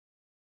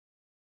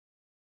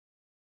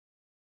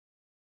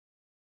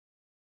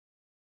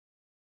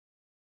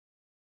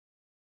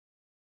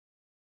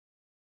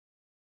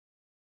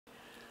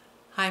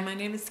Hi, my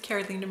name is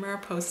Carolina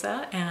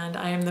Mariposa, and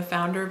I am the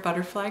founder of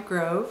Butterfly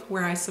Grove,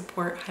 where I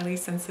support highly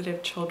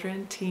sensitive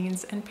children,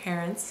 teens, and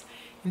parents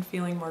in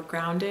feeling more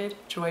grounded,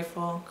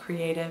 joyful,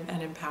 creative,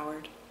 and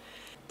empowered.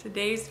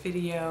 Today's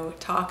video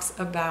talks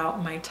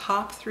about my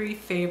top 3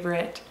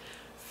 favorite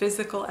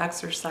physical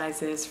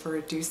exercises for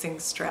reducing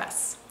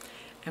stress.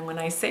 And when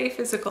I say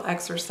physical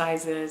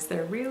exercises,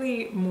 they're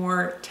really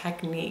more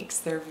techniques.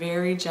 They're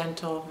very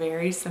gentle,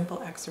 very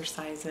simple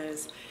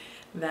exercises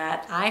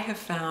that I have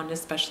found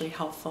especially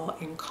helpful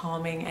in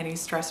calming any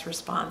stress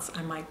response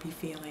I might be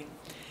feeling.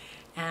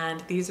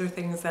 And these are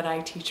things that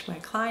I teach my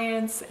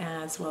clients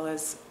as well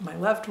as my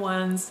loved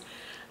ones,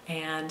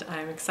 and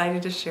I'm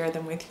excited to share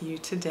them with you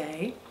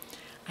today.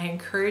 I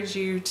encourage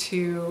you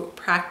to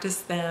practice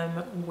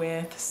them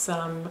with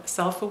some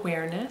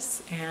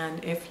self-awareness,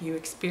 and if you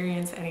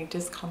experience any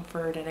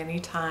discomfort at any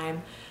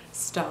time,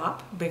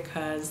 stop,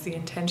 because the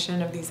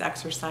intention of these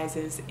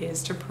exercises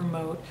is to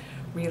promote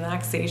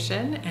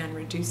relaxation and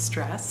reduce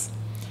stress.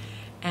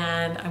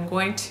 And I'm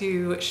going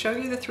to show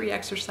you the 3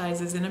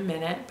 exercises in a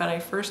minute, but I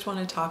first want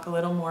to talk a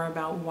little more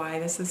about why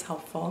this is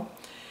helpful.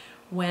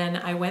 When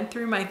I went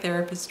through my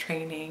therapist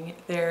training,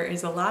 there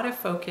is a lot of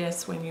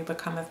focus when you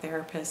become a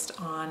therapist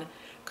on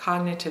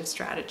cognitive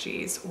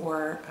strategies,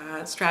 or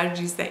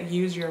strategies that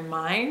use your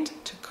mind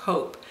to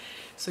cope.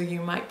 So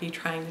you might be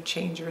trying to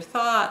change your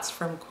thoughts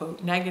from,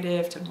 quote,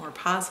 negative to more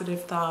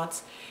positive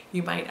thoughts.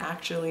 You might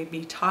actually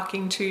be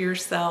talking to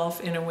yourself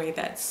in a way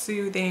that's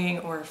soothing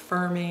or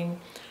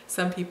affirming.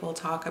 Some people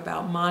talk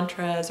about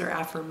mantras or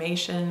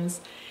affirmations.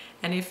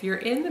 And if you're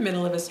in the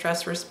middle of a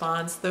stress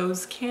response,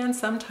 those can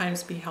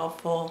sometimes be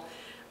helpful.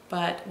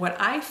 But what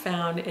I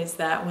found is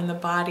that when the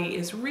body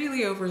is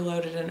really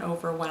overloaded and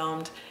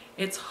overwhelmed,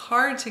 it's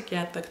hard to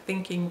get the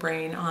thinking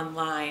brain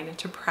online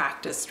to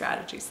practice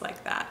strategies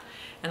like that.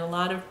 And a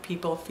lot of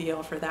people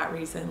feel for that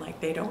reason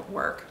like they don't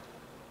work.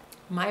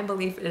 My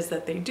belief is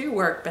that they do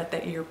work, but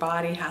that your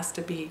body has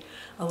to be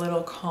a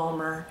little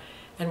calmer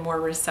and more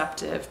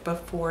receptive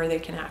before they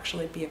can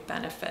actually be of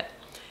benefit.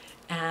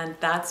 And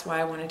that's why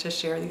I wanted to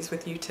share these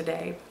with you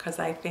today, because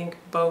I think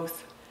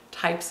both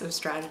types of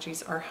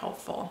strategies are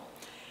helpful.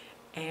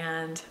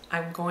 And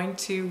I'm going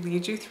to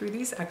lead you through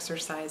these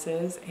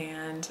exercises,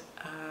 and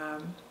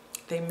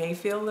they may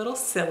feel a little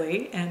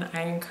silly, and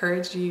I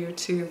encourage you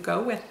to go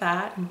with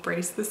that,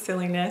 embrace the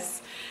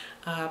silliness,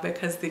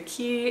 because the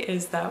key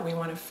is that we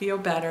want to feel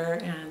better,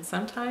 and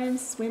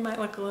sometimes we might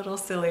look a little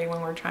silly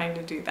when we're trying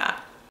to do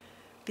that.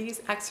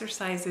 These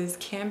exercises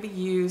can be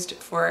used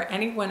for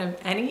anyone of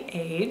any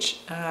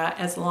age,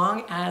 as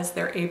long as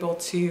they're able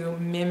to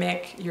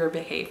mimic your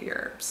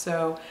behavior.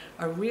 So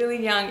a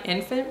really young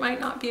infant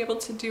might not be able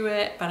to do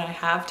it, but I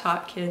have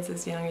taught kids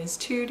as young as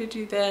 2 to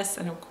do this,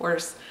 and of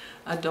course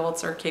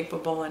adults are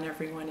capable and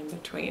everyone in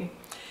between.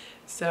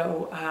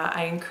 So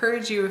I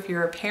encourage you, if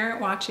you're a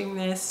parent watching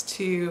this,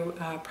 to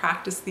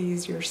practice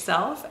these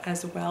yourself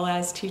as well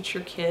as teach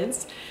your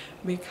kids,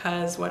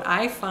 because what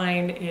I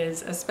find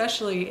is,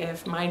 especially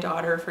if my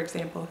daughter, for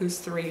example, who's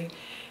 3,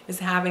 is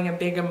having a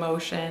big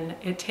emotion,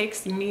 it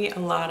takes me a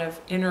lot of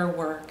inner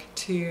work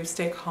to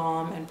stay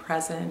calm and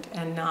present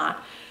and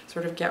not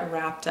sort of get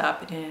wrapped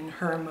up in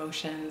her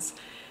emotions.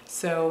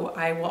 So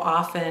I will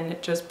often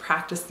just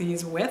practice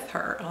these with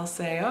her. I'll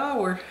say,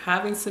 oh, we're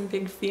having some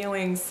big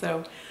feelings,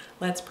 so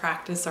let's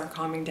practice our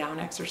calming down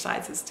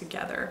exercises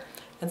together.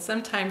 And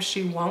sometimes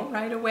she won't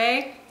right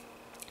away,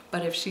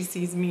 but if she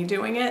sees me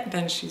doing it,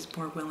 then she's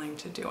more willing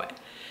to do it.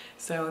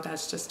 So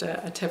that's just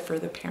a tip for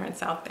the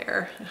parents out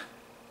there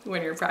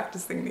when you're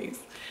practicing these.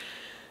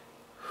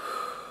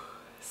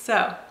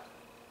 So,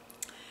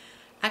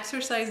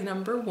 exercise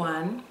number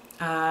 1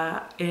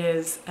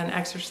 is an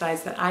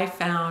exercise that I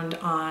found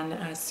on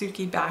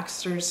Suki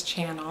Baxter's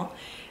channel.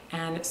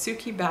 And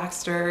Suki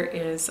Baxter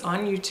is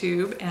on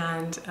YouTube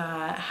and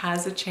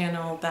has a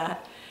channel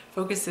that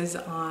focuses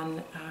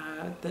on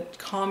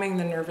calming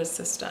the nervous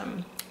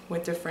system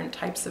with different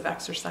types of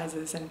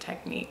exercises and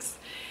techniques.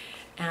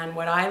 And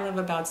what I love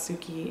about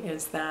Suki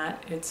is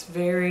that it's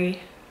very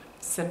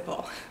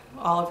simple,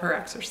 all of her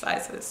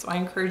exercises. So I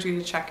encourage you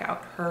to check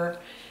out her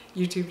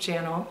YouTube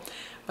channel.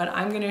 But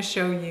I'm going to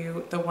show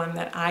you the one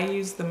that I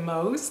use the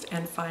most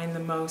and find the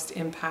most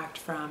impact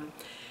from.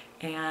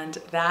 And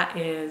that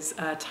is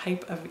a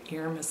type of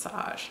ear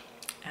massage.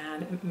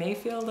 And it may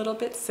feel a little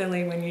bit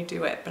silly when you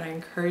do it, but I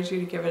encourage you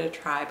to give it a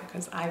try,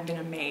 because I've been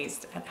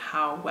amazed at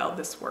how well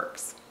this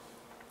works.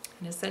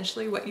 And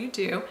essentially what you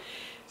do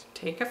is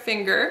take a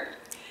finger,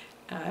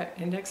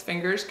 index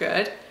finger is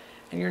good,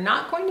 and you're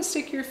not going to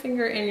stick your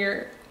finger in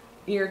your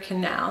ear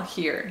canal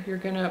here. You're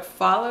going to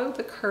follow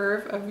the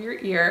curve of your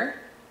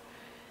ear,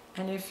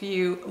 and if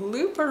you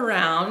loop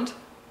around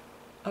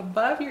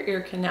above your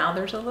ear canal,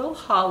 there's a little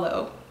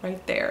hollow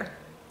right there.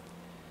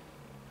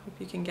 Hope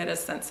you can get a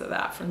sense of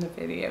that from the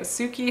video.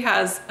 Suki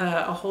has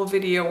a whole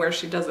video where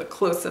she does a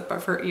close-up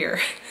of her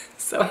ear.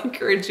 So I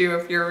encourage you,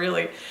 if you're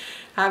really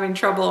having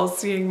trouble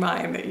seeing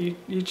mine, that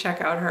you check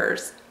out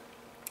hers.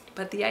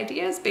 But the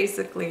idea is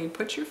basically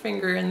put your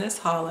finger in this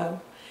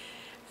hollow,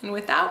 And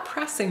without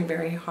pressing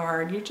very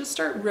hard, you just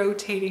start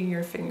rotating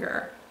your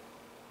finger.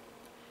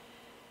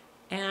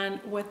 And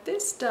what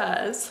this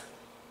does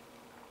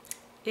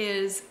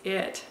is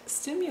it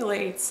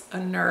stimulates a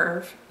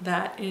nerve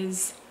that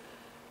is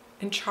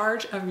in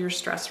charge of your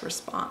stress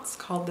response,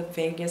 called the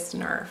vagus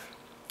nerve.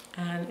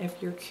 And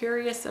if you're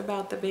curious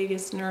about the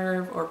vagus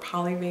nerve or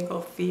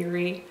polyvagal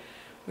theory,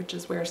 which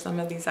is where some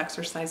of these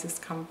exercises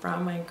come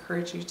from, I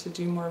encourage you to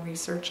do more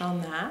research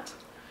on that.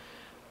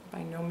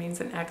 By no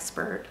means an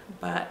expert,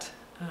 but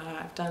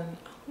I've done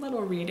a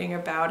little reading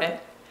about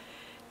it.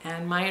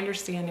 And my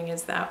understanding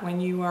is that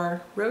when you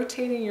are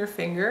rotating your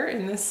finger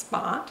in this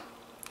spot,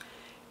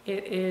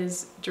 it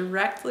is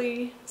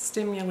directly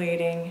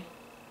stimulating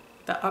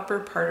the upper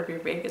part of your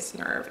vagus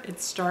nerve. It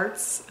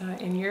starts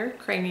in your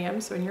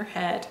cranium, so in your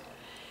head,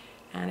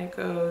 and it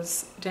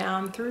goes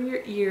down through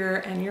your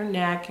ear and your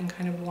neck and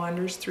kind of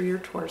wanders through your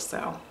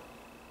torso.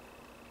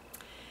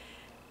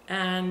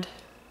 And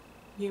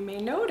you may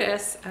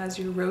notice as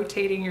you're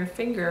rotating your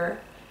finger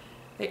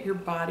that your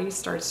body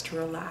starts to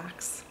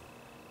relax.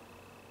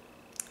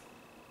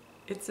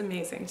 It's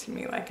amazing to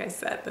me, like I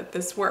said, that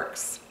this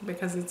works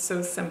because it's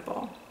so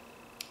simple.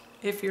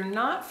 If you're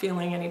not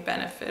feeling any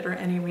benefit or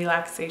any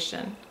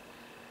relaxation,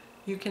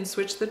 you can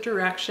switch the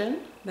direction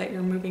that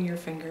you're moving your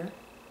finger.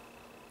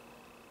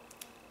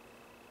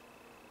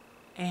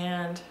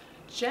 And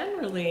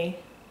generally,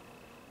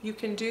 you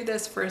can do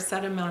this for a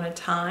set amount of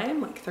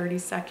time, like 30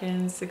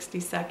 seconds, 60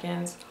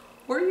 seconds,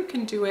 or you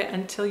can do it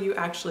until you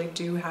actually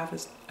do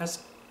have a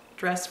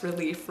stress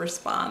relief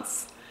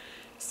response.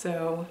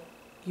 So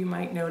you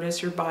might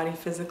notice your body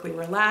physically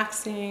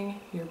relaxing,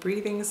 your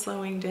breathing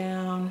slowing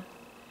down,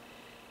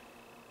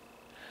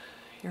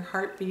 your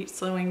heartbeat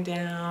slowing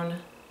down.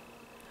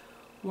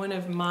 One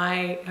of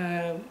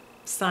my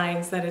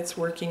signs that it's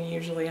working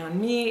usually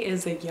on me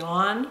is a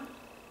yawn.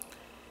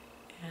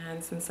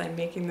 And since I'm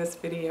making this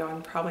video,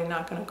 I'm probably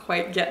not going to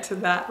quite get to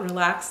that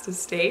relaxed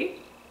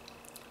state.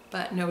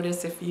 But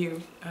notice if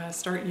you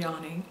start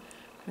yawning.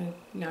 I'm going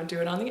to now do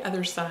it on the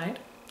other side.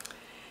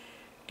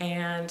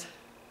 And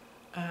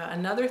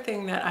another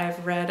thing that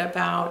I've read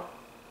about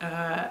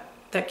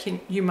that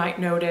you might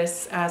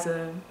notice as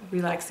a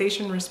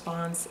relaxation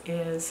response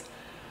is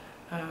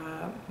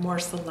more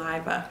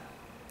saliva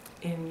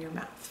in your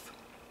mouth.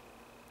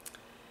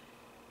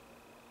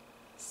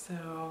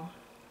 So,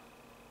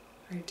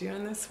 are you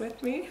doing this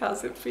with me?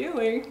 How's it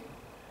feeling?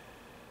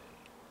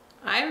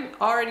 I'm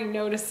already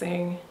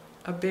noticing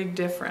a big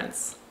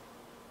difference.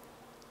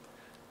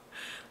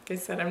 Like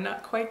I said, I'm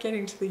not quite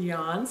getting to the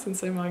yawn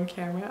since I'm on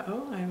camera.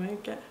 Oh, I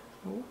might get,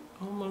 oh,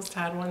 almost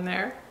had one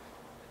there.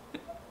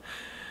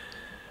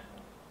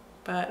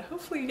 But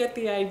hopefully you get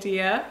the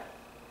idea.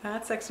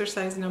 That's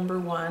exercise number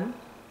 1.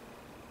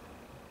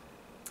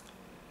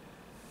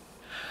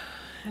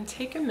 And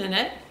take a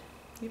minute,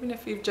 even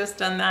if you've just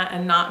done that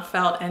and not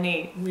felt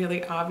any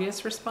really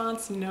obvious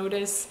response,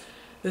 notice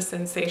the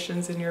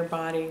sensations in your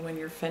body when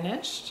you're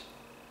finished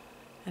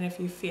and if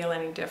you feel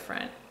any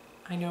different.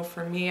 I know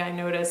for me, I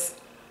notice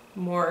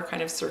more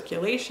kind of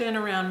circulation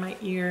around my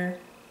ear,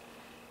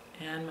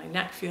 and my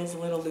neck feels a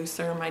little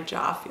looser, my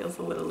jaw feels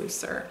a little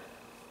looser.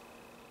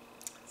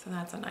 So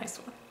that's a nice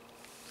one.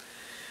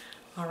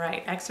 All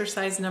right,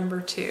 exercise number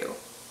 2.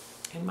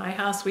 In my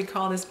house, we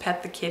call this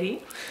Pet the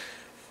Kitty.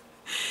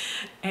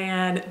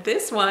 And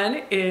this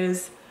one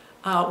is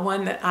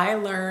one that I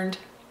learned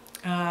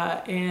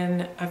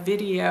in a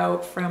video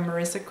from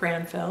Marissa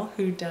Granville,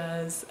 who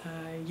does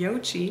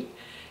Yochi.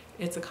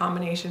 It's a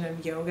combination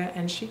of yoga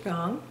and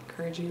Qigong.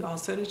 Encourage you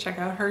also to check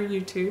out her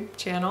YouTube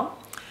channel.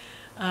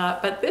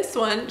 But this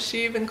one,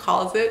 she even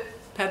calls it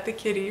Pet the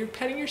Kitty. You're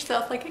petting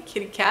yourself like a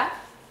kitty cat.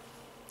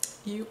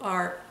 You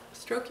are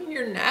stroking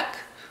your neck,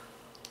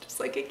 just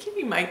like a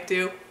kitty might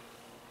do.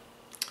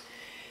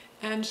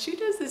 And she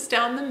does this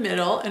down the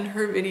middle in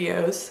her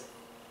videos.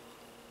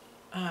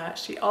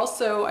 She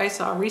also, I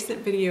saw a recent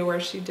video where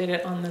she did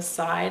it on the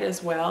side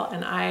as well,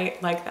 and I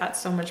like that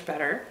so much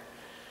better.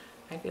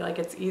 I feel like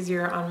it's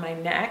easier on my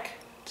neck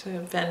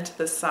to bend to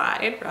the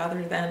side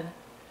rather than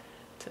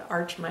to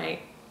arch my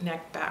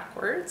neck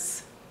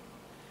backwards.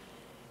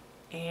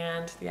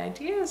 And the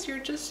idea is you're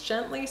just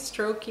gently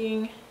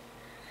stroking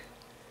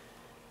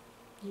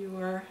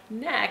your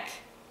neck,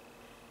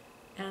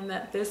 and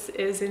that this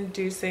is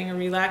inducing a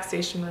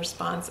relaxation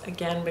response,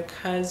 again,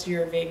 because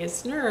your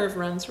vagus nerve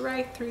runs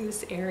right through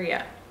this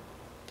area.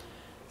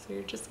 So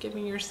you're just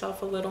giving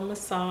yourself a little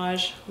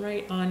massage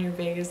right on your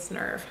vagus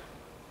nerve.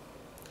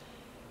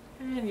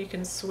 And you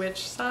can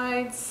switch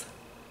sides.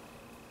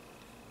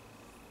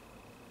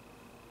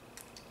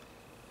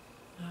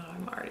 Oh,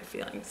 I'm already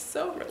feeling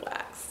so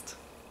relaxed.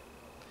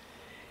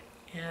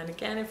 And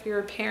again, if you're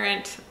a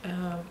parent,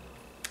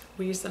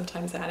 we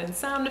sometimes add in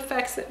sound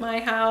effects at my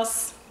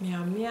house.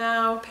 Meow,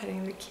 meow,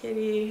 petting the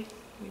kitty.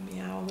 We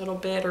meow a little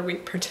bit, or we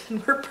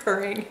pretend we're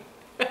purring.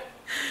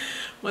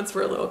 Once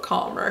we're a little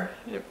calmer,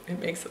 it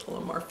makes it a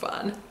little more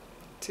fun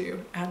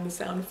to add the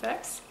sound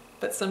effects.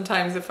 But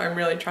sometimes if I'm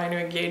really trying to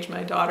engage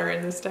my daughter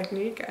in this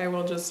technique, I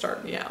will just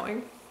start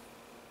meowing.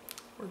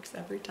 Works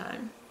every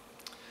time.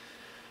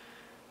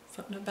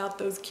 Something about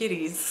those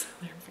kitties,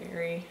 they're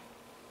very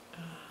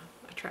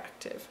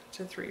attractive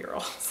to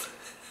 3-year-olds.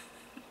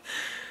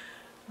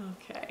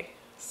 Okay,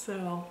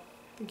 so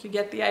I think you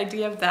get the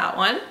idea of that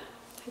one.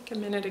 Take a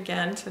minute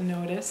again to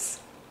notice.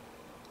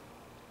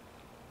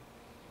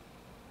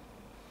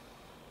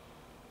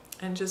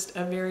 And just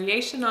a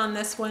variation on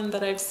this one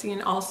that I've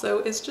seen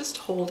also is just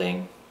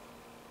holding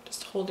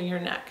your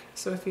neck.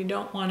 So if you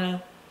don't want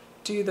to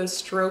do the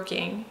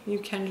stroking, you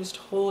can just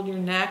hold your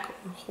neck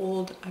or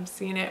hold, I've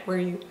seen it where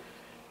you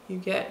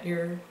get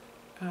your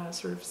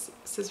sort of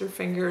scissor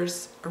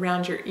fingers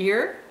around your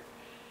ear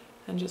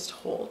and just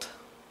hold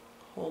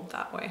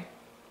that way.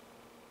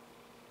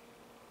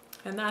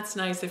 And that's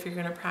nice if you're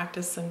going to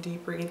practice some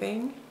deep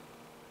breathing.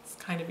 It's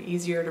kind of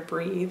easier to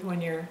breathe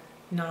when you're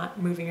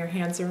not moving your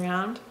hands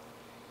around.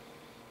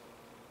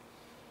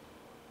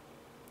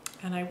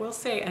 And I will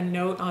say a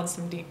note on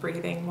some deep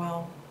breathing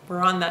while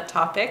we're on that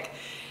topic,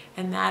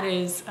 and that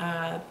is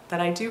that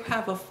I do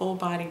have a full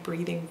body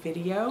breathing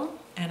video,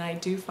 and I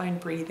do find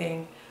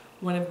breathing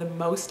one of the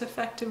most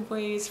effective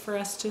ways for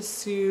us to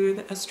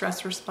soothe a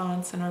stress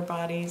response in our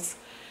bodies.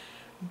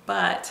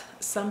 But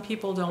some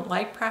people don't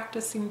like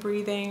practicing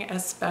breathing,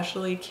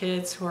 especially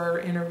kids who are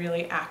in a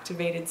really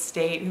activated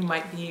state, who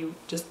might be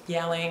just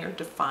yelling or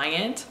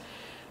defiant.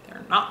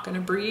 They're not going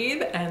to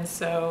breathe, and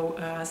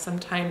so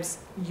sometimes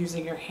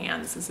using your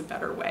hands is a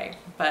better way.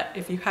 But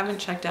if you haven't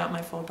checked out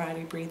my full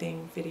body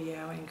breathing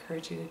video, I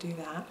encourage you to do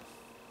that.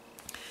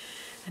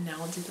 And now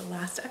we'll do the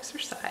last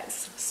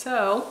exercise.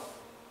 So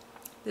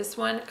this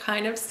one,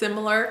 kind of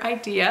similar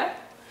idea,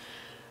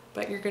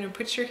 but you're going to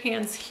put your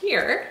hands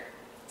here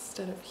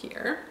instead of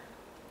here,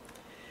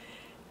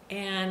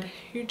 and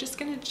you're just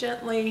going to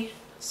gently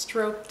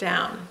stroke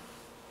down.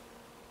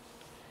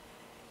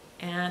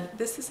 And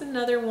this is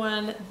another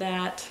one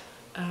that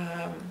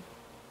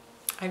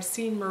I've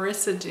seen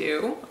Marissa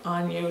do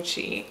on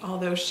Yochi,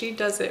 although she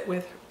does it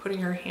with putting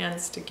her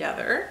hands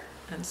together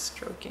and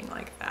stroking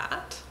like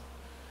that.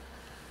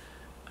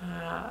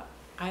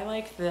 I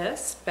like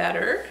this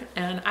better,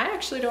 and I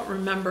actually don't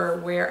remember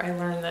where I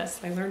learned this.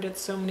 I learned it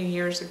so many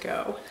years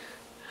ago.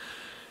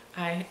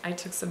 I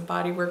took some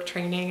bodywork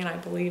training, and I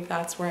believe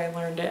that's where I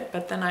learned it.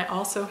 But then I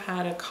also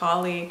had a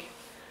colleague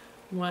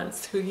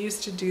once who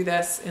used to do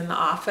this in the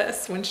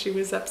office when she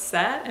was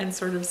upset and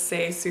sort of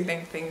say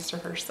soothing things to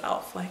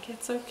herself, like,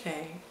 it's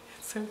okay,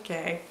 it's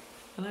okay.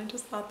 And I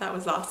just thought that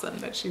was awesome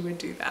that she would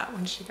do that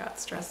when she got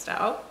stressed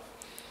out.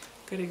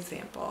 Good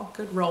example,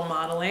 good role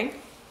modeling.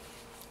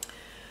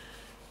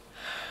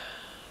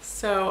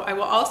 So I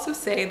will also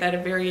say that a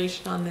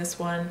variation on this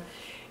one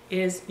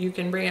is you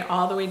can bring it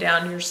all the way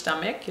down to your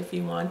stomach if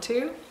you want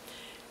to.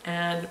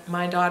 And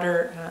my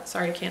daughter,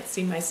 sorry you can't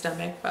see my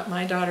stomach, but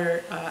my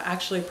daughter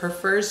actually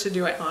prefers to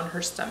do it on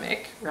her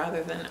stomach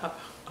rather than up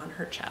on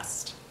her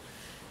chest.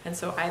 And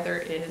so either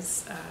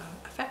is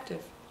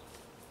effective.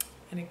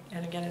 And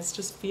again, it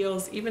just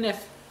feels, even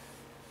if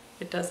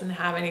it doesn't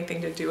have anything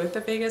to do with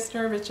the vagus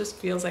nerve, it just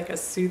feels like a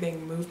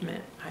soothing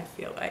movement, I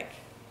feel like,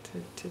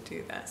 to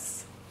do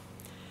this.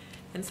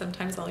 And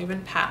sometimes I'll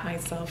even pat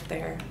myself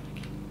there,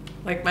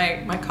 like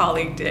my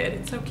colleague did.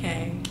 It's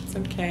okay, it's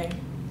okay.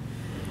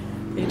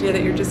 The idea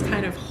that you're just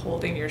kind of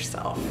holding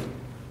yourself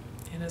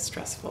in a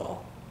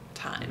stressful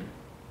time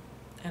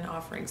and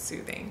offering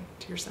soothing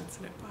to your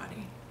sensitive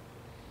body.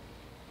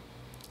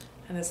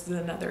 And this is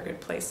another good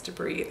place to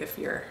breathe if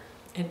you're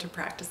into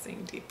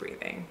practicing deep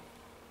breathing.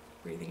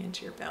 Breathing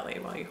into your belly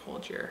while you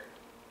hold your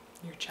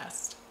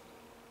chest.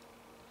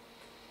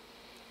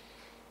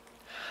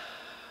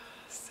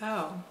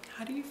 So,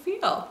 how do you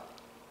feel?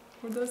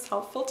 Were those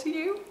helpful to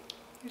you?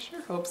 I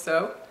sure hope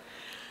so.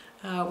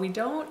 We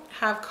don't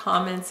have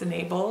comments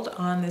enabled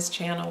on this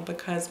channel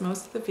because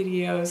most of the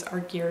videos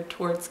are geared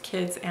towards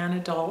kids and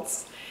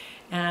adults.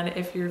 And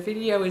if your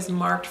video is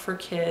marked for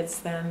kids,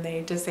 then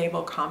they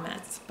disable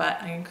comments.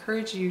 But I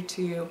encourage you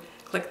to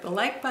click the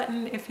like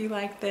button if you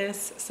like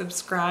this,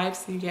 subscribe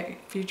so you get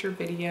future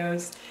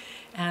videos.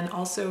 And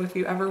also, if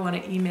you ever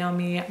want to email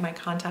me, my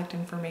contact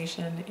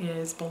information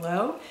is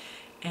below.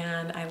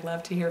 And I'd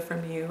love to hear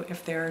from you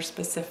if there are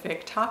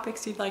specific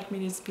topics you'd like me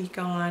to speak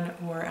on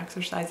or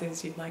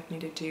exercises you'd like me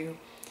to do.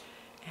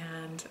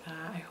 And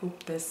I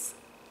hope this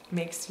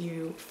makes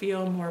you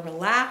feel more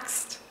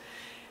relaxed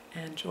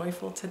and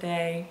joyful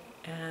today.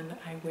 And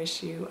I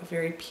wish you a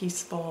very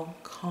peaceful,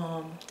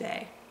 calm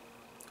day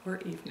or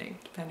evening,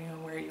 depending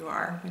on where you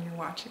are when you're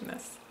watching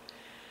this.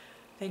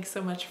 Thanks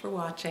so much for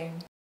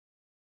watching.